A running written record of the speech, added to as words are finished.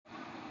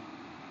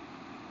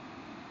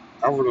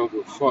I really don't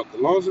give a fuck. As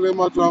long as it ain't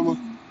my drama,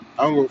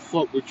 I don't give a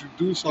fuck. But you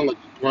do sound like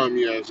a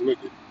grimy ass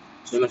nigga.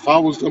 And if I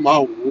was them, I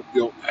would whoop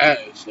your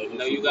ass. Like,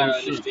 No, some you gotta real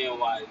shit. understand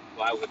why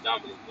with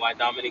Dominic. Why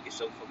Dominic is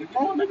so fucking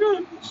Oh,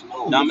 different. nigga,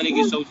 no, Dominic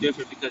is so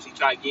different because he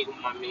tried getting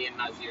with my man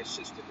Nazir's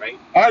sister, right?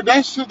 all right,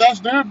 that's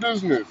their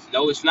business.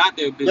 No, it's not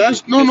their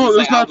business That's no, because no, it's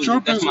like that's not your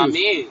that's my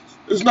business. man's.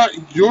 It's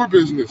not your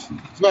business.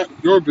 It's not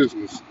your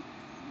business.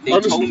 They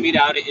told Understand? me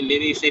that, and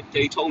then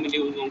they told me they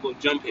was gonna go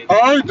jump him. All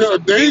right, So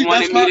they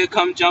wanted that's me not. to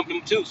come jump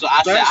him too. So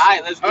I said, That's all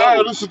right, let's all right.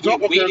 go. Listen, We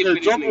jump. Okay, waited okay, for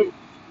this jumping. nigga.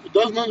 It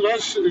does none of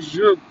that shit is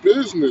your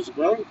business,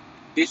 bro.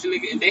 This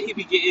nigga, and then he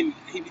be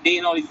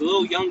dating all these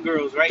little young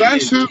girls, right? And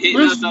That's then his.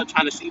 hitting us Listen, up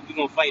trying to see if we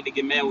gonna fight to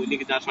get mad with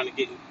niggas not trying to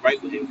get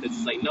right with him because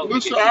it's like, no,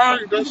 listen. nigga, All you fuck.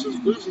 right, that's his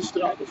business.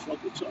 Stay out the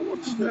fucking trouble. I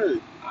want to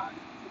stay. Alright.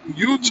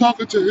 You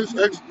talking to his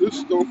ex?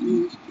 This don't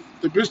mean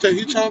the bitch that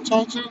he trying to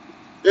talk to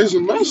is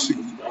messy,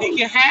 He bro.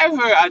 can have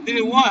her. I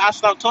didn't want. I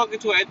stopped talking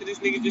to her after this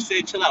nigga just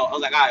said chill out. I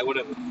was like, all right,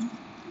 whatever.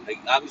 Like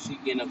obviously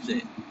getting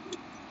upset.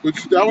 But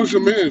that was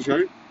your man's,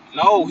 right?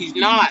 No, he's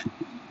not.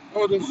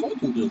 Oh, then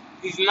fucking do.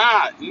 He's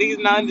not.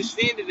 Niggas not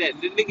understanding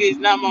that. The nigga is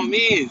not my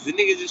man's. The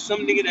nigga is just some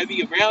nigga that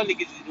be around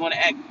niggas that want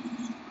to act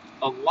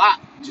a lot.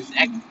 Just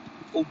act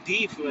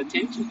OD for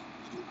attention.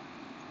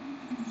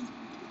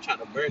 Trying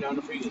to burn down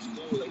the freaking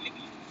school. Like,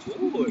 nigga,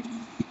 you bored.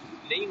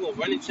 Then you gonna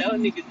run and tell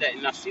niggas that,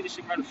 and I see the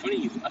shit right in front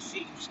of you. I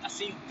see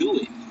you do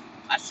it.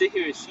 I sit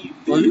here and see you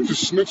Oh, do you it.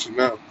 just snitching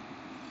now.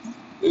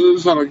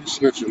 It's not like you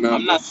snitching now,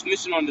 I'm not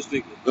snitching on this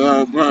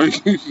nigga. bro.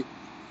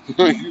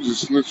 You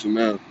just snitching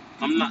now.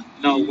 I'm not.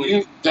 No,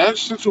 when That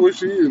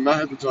situation you did not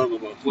have to talk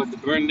about. what the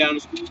burn down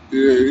the school?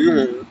 Yeah,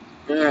 yeah.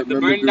 That had The nothing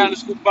to burn do. down the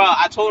school, bro.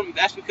 I told him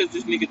that's because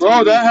this nigga Bro,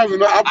 told me. that has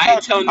not. I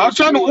ain't telling no I'm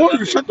trying to school or warn you.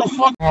 nothing. Shut the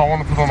fuck. I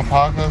want to put on the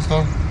podcast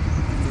though.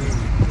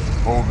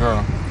 Oh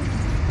girl,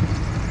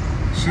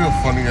 she a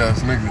funny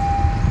ass nigga.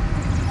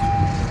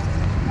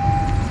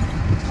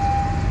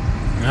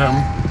 You hear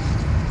me?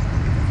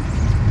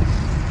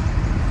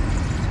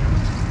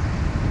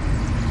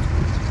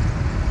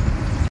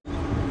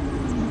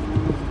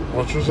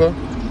 What you say?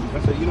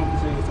 I said you don't be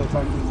saying so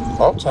toxic.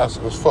 I'm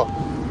toxic as fuck.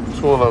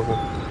 211.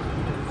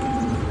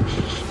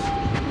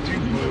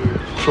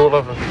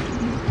 211.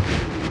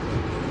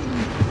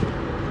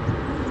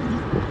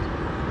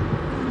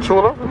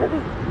 211,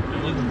 nigga.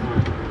 I'm looking for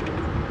it.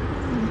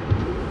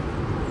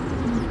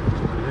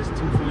 That's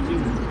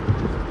 214.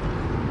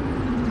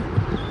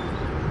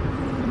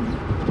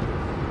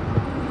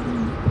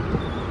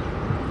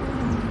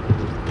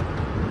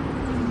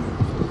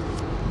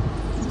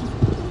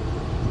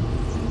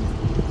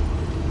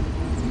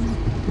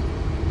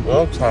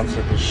 I'm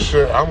toxic as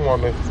shit.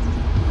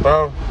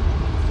 Bro,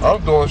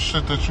 I'm doing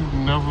shit that you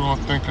never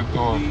gonna think of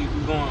doing.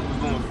 We're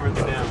going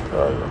further down. It's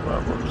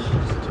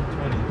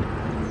 220.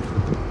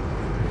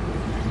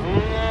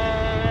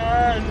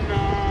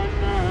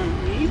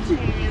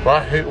 But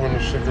I hate when the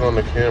shit get on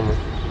the camera.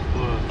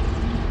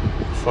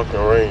 What? Fucking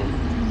rain.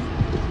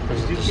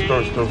 It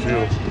distorts the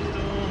view.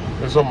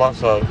 It's on my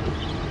side.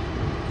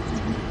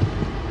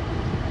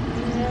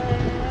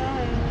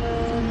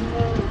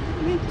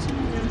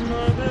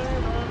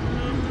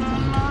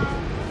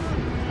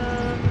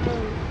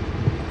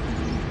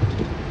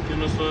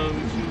 Can I start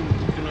with you?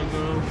 Can I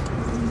go?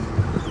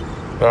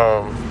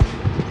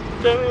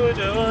 Tell me what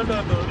you want,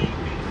 Tell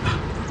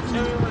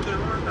me what you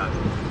want,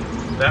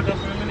 Back up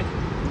for a minute.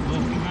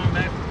 We'll keep going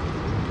back.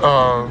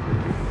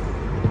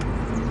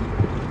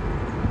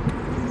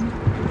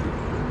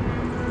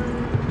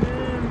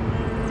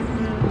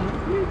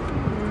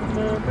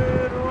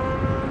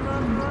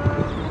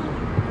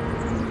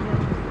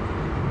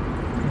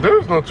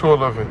 There's no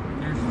 211.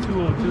 There's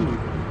 202.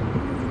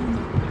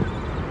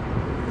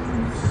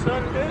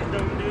 Sunday,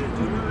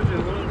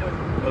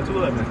 oh,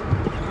 211.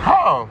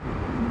 How?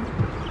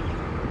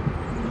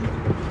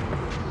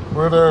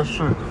 Where that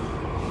shit?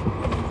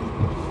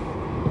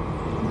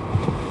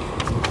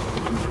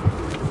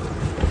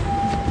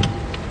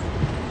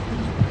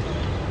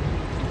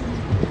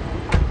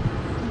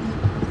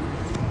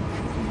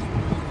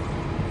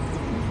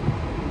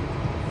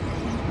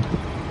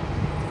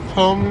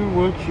 Tell me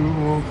what you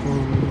want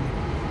from me.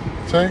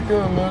 Take a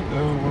look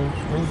at what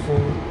you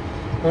want.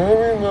 Let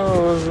me know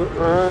what's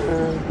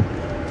right.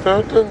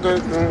 Something that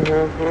can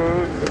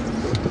happen.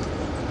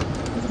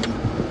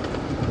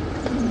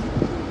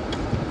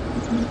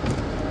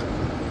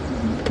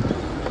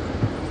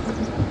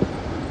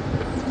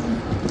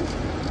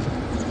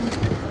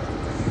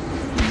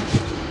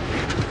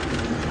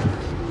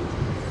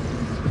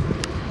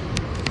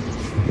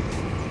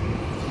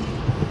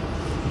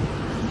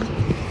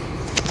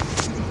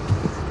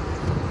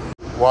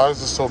 Why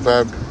is it so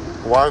bad?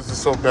 Why is it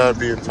so bad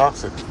being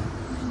toxic?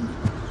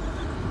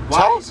 Why?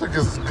 Toxic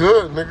is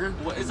good, nigga.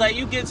 Well, it's like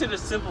you get to the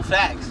simple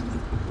facts.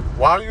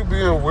 Why are you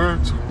being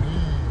weird to me?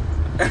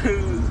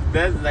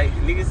 That's like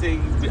niggas say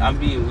I'm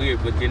being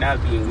weird, but you're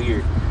not being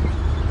weird.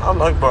 I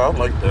like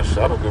that shit.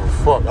 I don't give a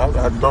fuck.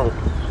 I don't.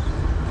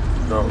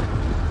 No.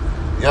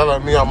 Yell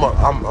at me. I'm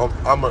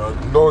gonna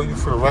annoy you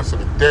for the rest of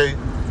the day,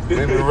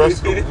 maybe the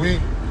rest of the week.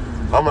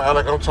 I'm gonna act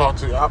like I'm talking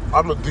to you. I'm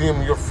gonna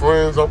DM your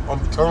friends. I'm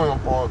telling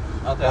them on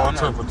all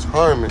type of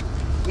timing.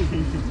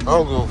 I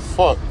don't give a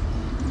fuck.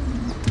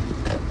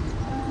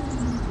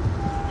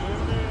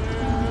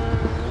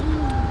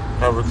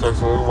 Have a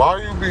text me. Why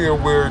are you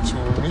being weird to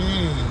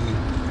me?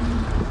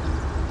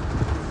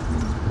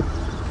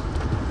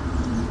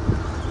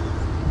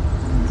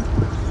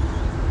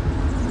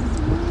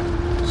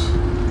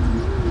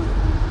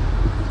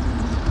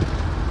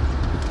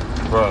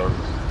 Bro,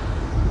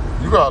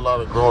 you got a lot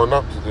of growing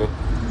up to do.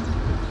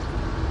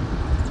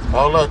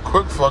 All that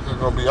quick fucking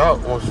gonna be out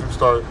once you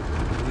start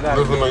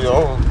living on your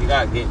own. You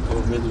gotta get into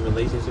a real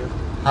relationship.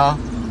 Huh?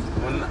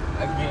 When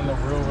I get in a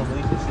real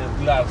relationship,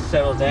 you gotta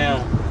settle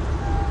down.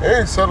 It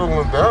ain't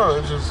settling down.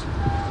 It's just,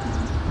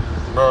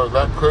 bro,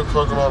 that quick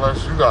fucking all that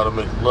shit. You gotta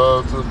make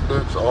love to the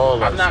bitch, all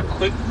that. I'm not shit.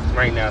 quick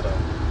right now though.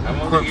 I'm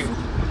quick,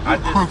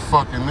 only. quick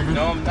fucking nigga.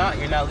 No, I'm not.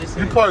 You're not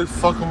listening. You probably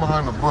fucking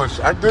behind the bush.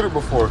 I did it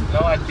before. No,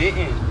 I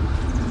didn't.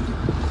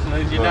 No,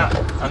 you're not.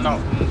 I'm not.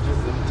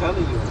 I'm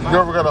telling you. You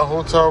ever got a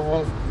hotel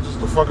room just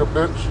to fuck a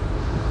bitch?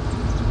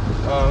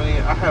 I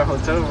mean, I had a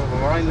hotel room, but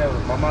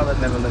my mother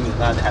never let me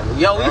allowed to have it.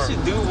 Yo, we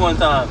should do one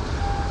time.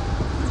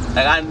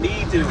 Like, I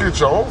need to. You get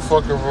your own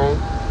fucking room.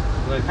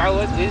 Like, how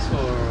much is for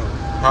a room?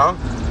 Huh?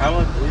 How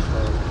much is for a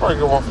room? Probably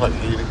get one for like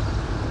 80.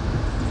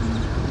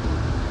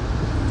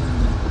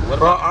 What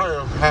Bro, about? I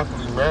am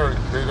happily married,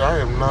 bitch. I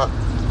am not.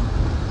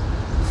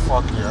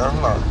 Fuck yeah, I'm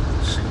not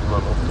cheating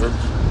on no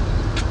bitch.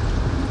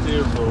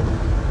 Beautiful.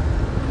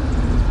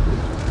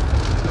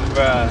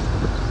 Bruh.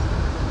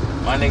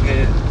 My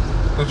nigga.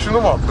 But you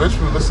know my bitch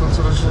be listening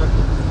to this shit?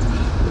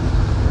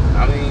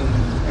 I mean,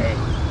 hey.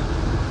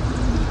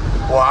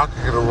 Well, I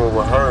could get a room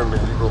with her and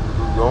then you go do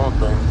your own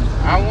thing.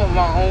 I want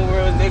my own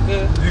real nigga.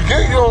 You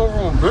get your own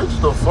room, bitch.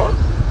 The fuck?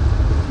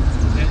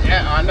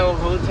 Yeah, I know a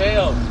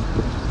hotel.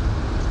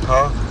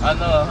 Huh? I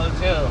know a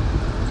hotel.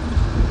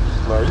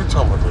 Nah, you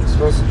talking about the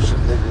expensive shit,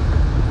 nigga.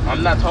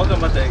 I'm not talking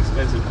about the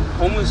expensive.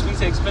 Homeless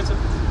suites are expensive.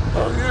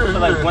 Oh, yeah, For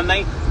like one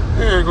night.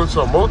 Yeah, go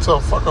to a motel.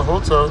 Fuck a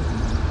hotel.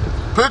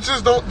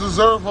 Bitches don't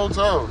deserve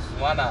hotels.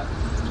 Why not?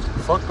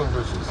 Fuck them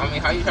bitches. I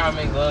mean, how you trying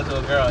to make love to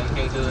a girl? You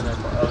can't do it in a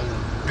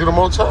Get a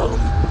motel.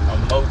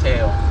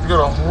 motel. You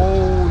got a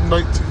whole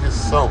night to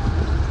yourself.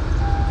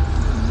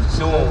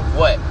 Doing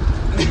what?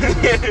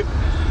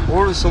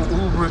 Order some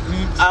Uber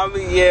Eats. I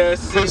mean, yeah,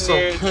 Put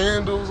some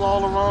candles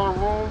all around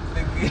the room.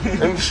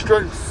 And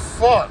straight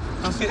fuck.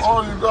 That's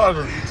all you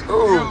gotta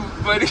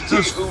do.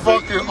 Just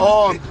fucking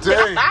all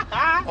day.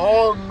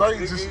 All night,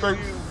 just straight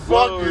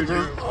fucking.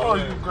 Just all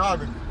you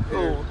gotta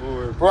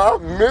do. Bro, I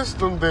miss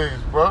them days,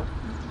 bro.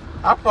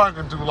 I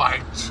probably could do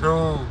like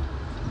 2.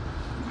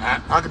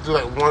 I could do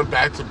like 1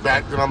 back to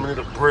back, then I'm gonna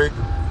need a break,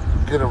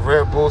 get a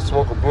Red Bull,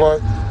 smoke a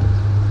blunt.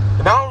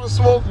 And I don't even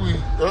smoke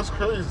weed. That's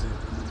crazy.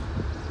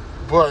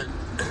 But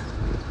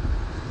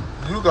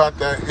you got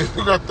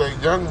that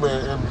young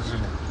man energy.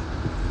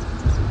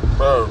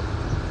 Bro.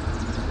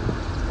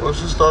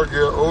 Once you start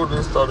getting older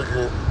and start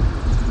getting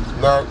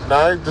now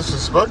I ain't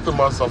disrespecting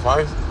myself.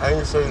 I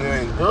ain't saying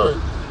it ain't good.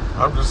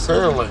 I'm just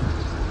saying, like,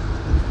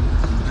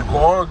 you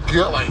gonna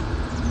get like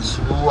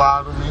 2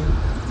 out of me,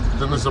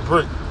 then it's a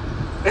break.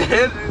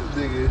 Yeah,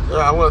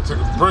 I wanna take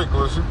a break,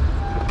 but you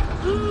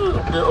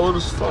I'm getting old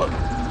as fuck.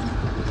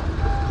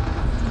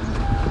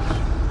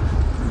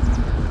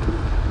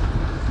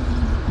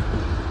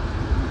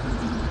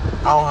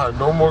 I don't have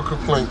no more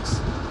complaints.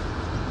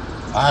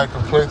 I had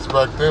complaints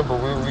back then, but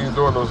we ain't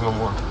doing those no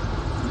more.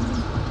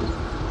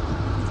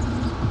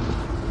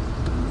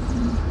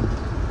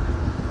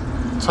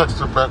 Text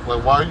her back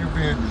like, why are you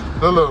being...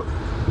 Look,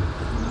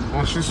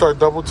 when she start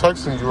double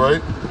texting you,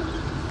 right?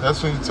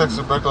 That's when you text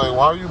her back like,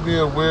 why are you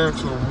being weird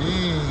to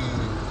me?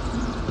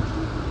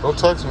 Don't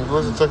text me. You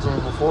wasn't texting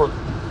me before.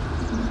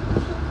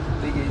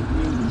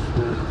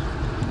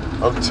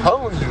 I'm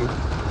telling you.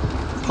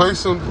 Play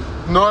some...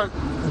 You know what?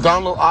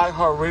 Download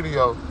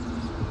iHeartRadio.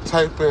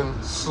 Type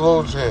in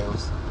slow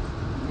jams.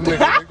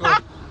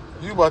 Nigga,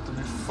 you about to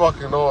be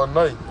fucking all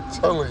night. I'm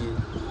telling you.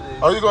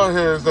 All you gonna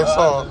hear is that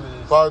song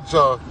by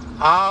Joe.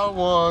 I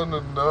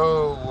wanna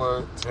know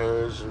what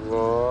turns you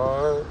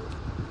on.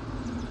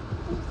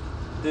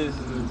 This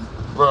is...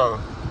 Bro,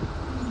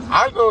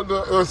 I know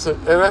that, listen,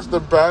 and that's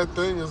the bad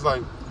thing, is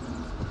like,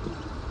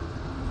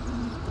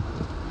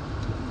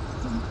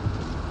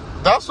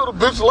 that's what a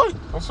bitch like.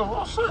 That's some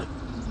real shit.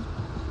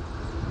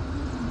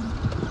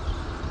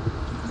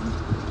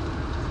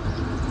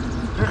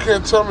 You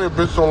can't tell me a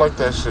bitch don't like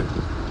that shit.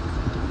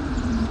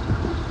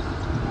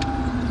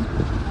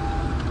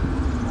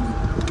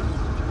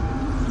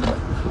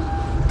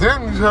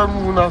 Then you heard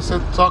me when I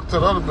said talk to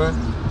the other man.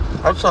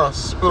 I'm trying to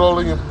spit all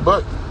in your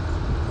butt.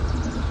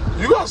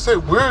 You gotta say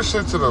weird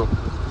shit to them.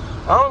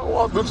 I don't know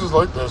why bitches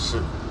like that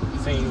shit. You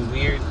saying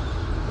weird?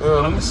 Yeah,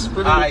 let me spit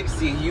in. Alright,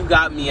 see, you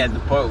got me at the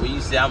part where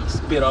you say I'm gonna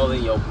spit all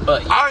in your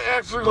butt. I ain't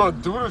actually gonna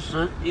do this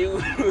shit.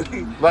 You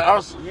Like I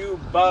was, you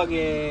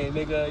bugging,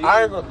 nigga. You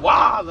I ain't gonna.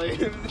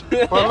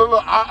 wildin'. But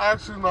look, I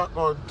actually not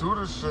gonna do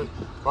this shit.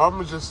 But I'm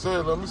gonna just say,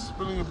 let me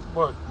spit in your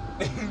butt.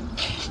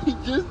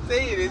 Just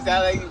say it. It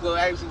sounds like you gonna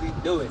actually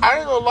do it. I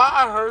ain't gonna lie,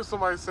 I heard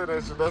somebody say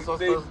that shit. That's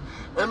what I said.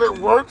 And it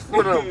worked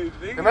for them.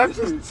 And I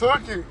just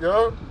took it,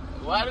 yo.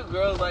 Why do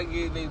girls like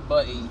getting their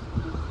butt eaten?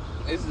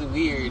 This is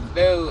weird. Dude,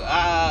 y'all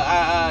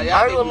I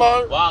ain't gonna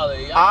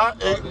lie. I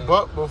ate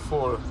butt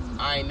before.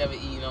 I ain't never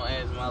eaten no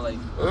ass in my life.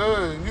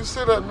 You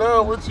say that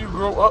now. Wait till you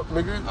grow up,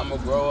 nigga. I'm gonna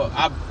grow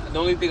up. The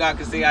only thing I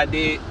can say I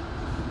did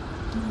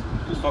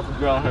was fuck a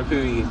girl on her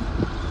period.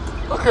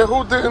 Okay,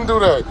 who didn't do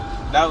that?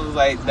 That was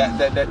like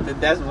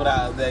that's what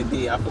I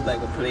did. I feel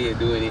like a player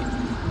doing it.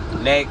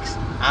 Next,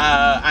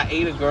 I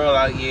ate a girl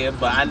out here,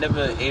 but I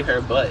never ate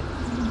her butt.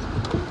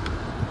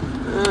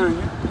 Yeah,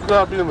 you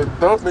gotta be an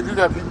adult, nigga. You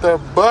gotta eat that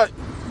butt.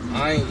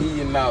 I ain't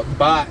eating that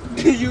butt.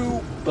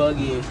 You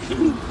bugging.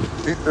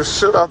 Eat the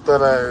shit out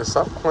that ass.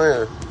 Stop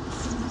playing.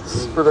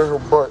 Spit in her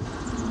butt.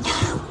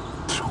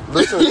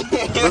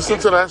 Listen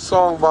to that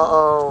song by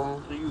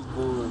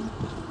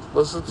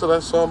Listen to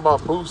that song by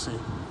Boosie.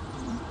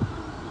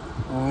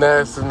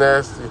 Nasty.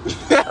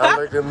 I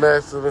like it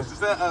nasty.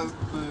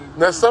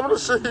 Now some of the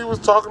shit he was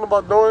talking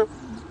about doing,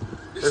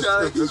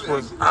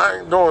 I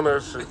ain't doing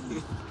that shit.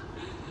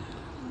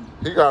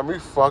 He got me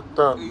fucked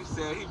up. He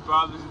said he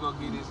probably was gonna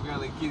get this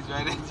girl a kiss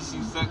right after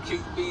she sucked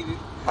his penis.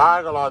 I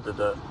ain't gonna lie to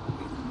that.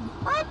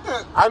 What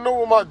the? I know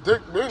where my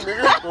dick been,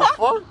 nigga. The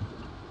fuck? You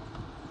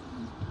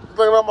think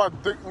about my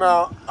dick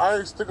now? I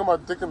ain't sticking my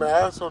dick in the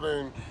asshole,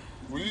 then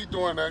we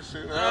doing that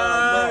shit.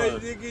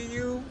 Nigga,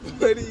 you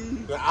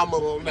buddy. I'm a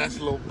little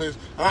nasty little bitch.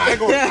 I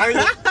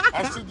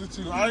said it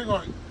to you. I ain't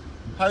gonna.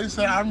 How you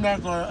say? I'm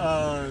not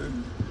gonna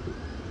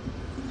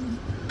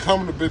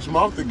come in the bitch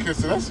mouth and kiss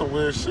it. That's some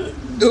weird shit.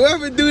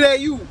 Whoever do that,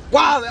 you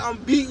wild. I'm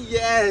beating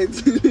your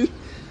ass.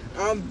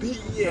 I'm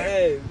beating your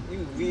ass.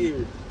 You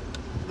weird.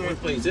 What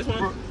place? This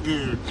one?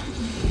 Dude.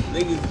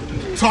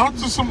 Niggas. Talk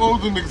to some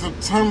older niggas. I'm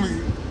telling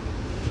you.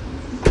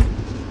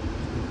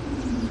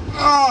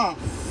 Ah,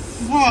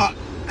 fuck.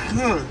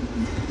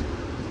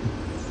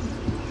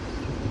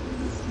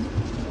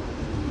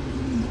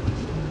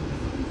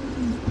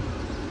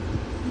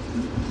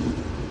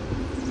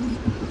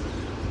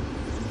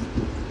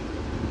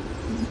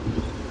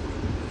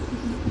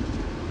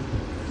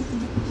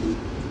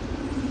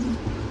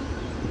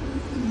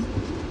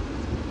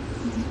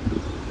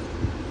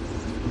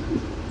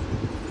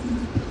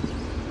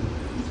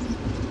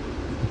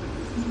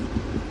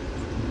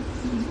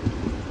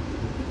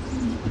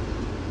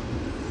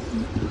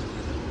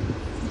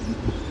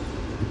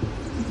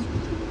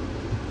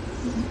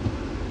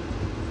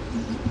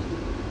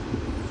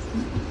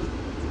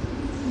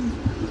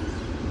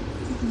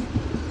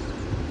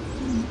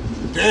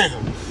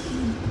 Damn.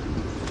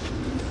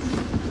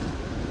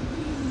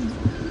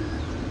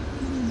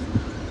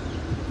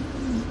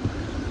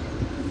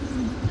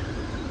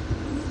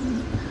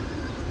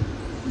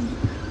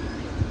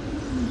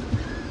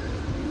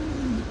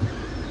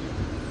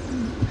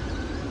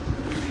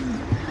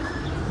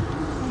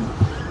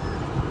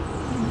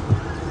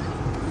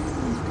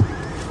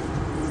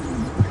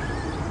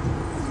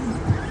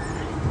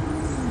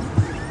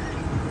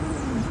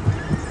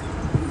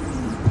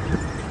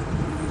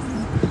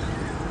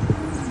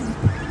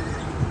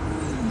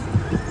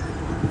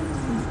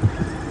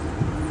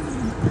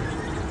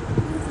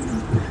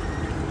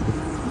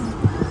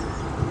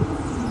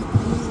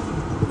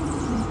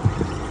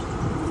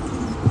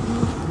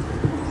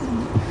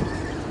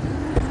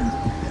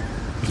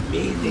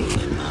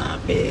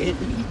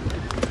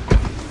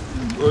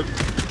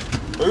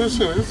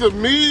 Listen, it's a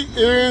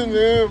meeting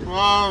in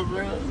my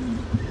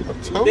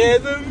bedroom.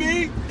 There's a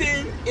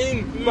meeting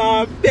in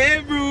my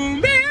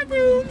bedroom.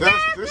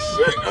 That's the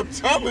shit. I'm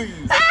telling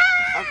you.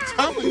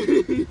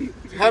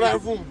 Had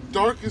that room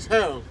dark as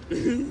hell,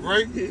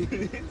 right?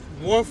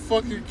 One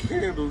fucking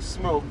candle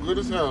smell good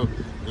as hell.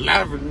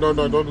 Lavender. No,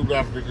 don't do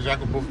lavender because y'all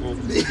can both go.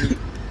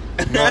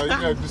 Nah, you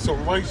gotta do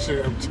some right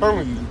shit. I'm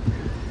telling you.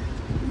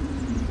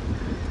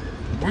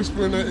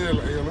 Whisper in that ear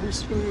like, yo, let me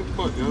spin your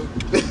butt, yo.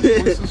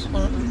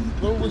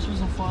 Don't whisper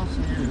some fast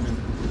in your ear.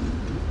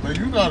 Like,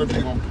 you gotta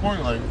be on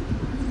point, like,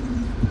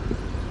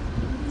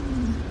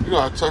 you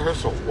gotta tell her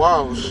some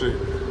wild shit.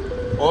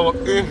 All up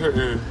in her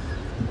ear.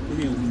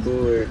 You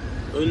bored.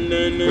 Oh,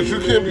 no, but you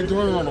can't be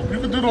doing it on the, you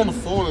can do it on the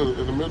phone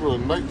in the middle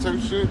of the night type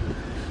shit.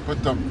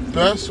 But the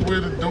best way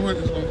to do it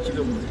is when you get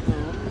like,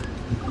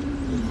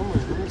 come on,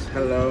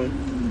 hello.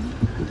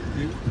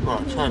 Nah,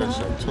 try that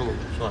shit. Tell him,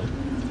 try it.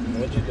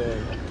 What you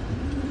doing?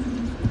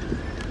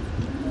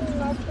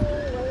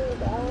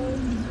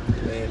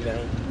 Laying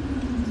down.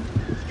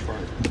 Try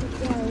it.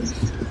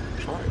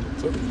 Try it.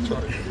 Tell him, try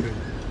it.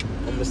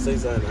 I'm gonna say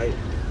something, right?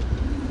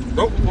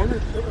 Don't want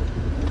it.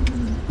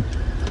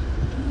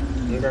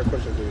 I got a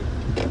question for you.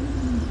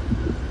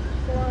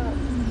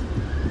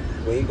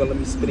 When you gonna let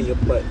me spit in your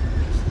butt?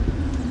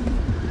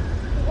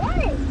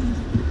 What?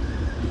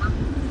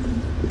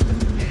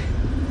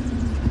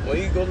 When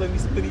you gonna let me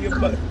spit in your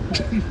butt?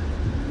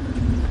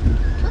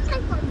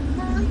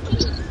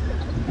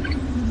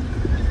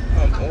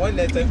 I want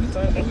that type of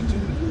time. What would you do?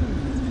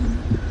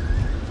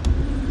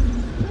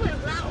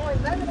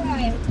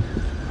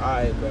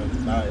 Alright, bro.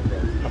 Alright, bro.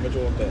 How much you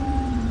want that?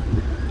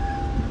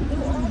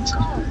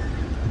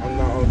 I'm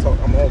not on talk.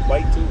 I'm on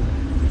bite too.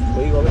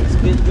 But you already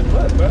spit the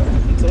butt, bro.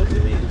 He told you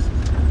it is.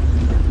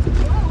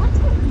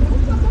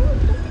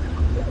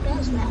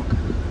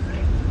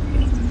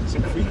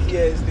 Some freaky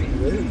ass thing,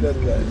 bro. Who does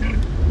that?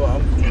 But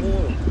I'm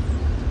cool.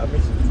 I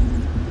miss you.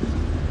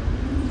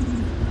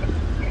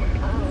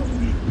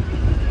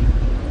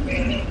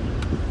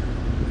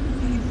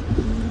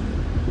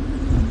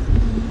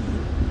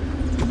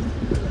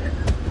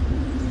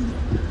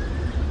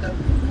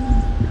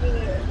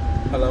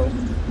 Hello?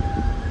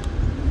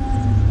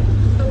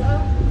 Hello?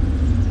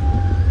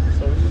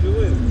 So what you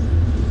doing?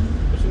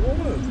 What you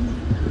want?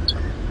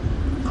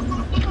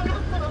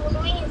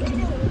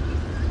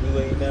 You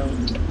laying down?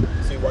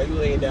 See, while you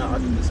laying down, I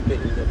can be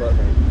spitting in your butt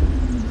right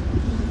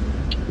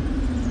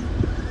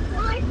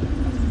What?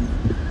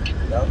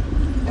 now. Yup.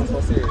 I'm so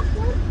serious.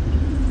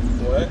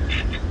 What?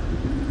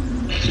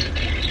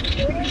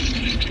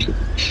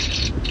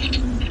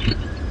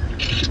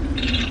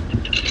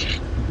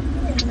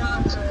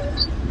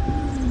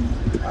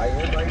 I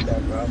am like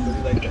that, bro. I'm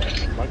really like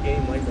that. My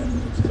game like that.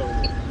 What you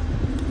talking about?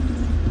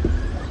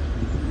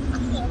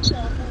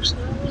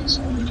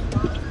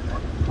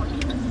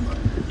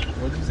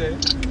 What'd you say?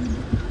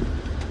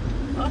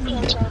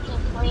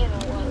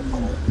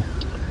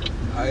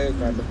 I am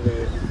trying to play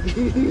it.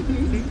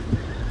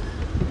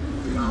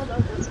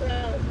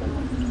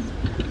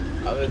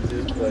 I was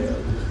just play.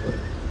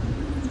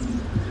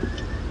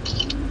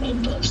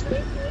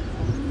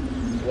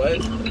 What?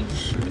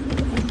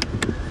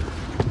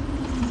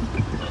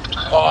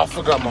 Oh, I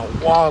forgot my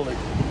wallet.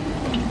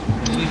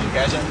 Did you leave your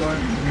cash out card?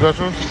 You got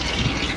yours?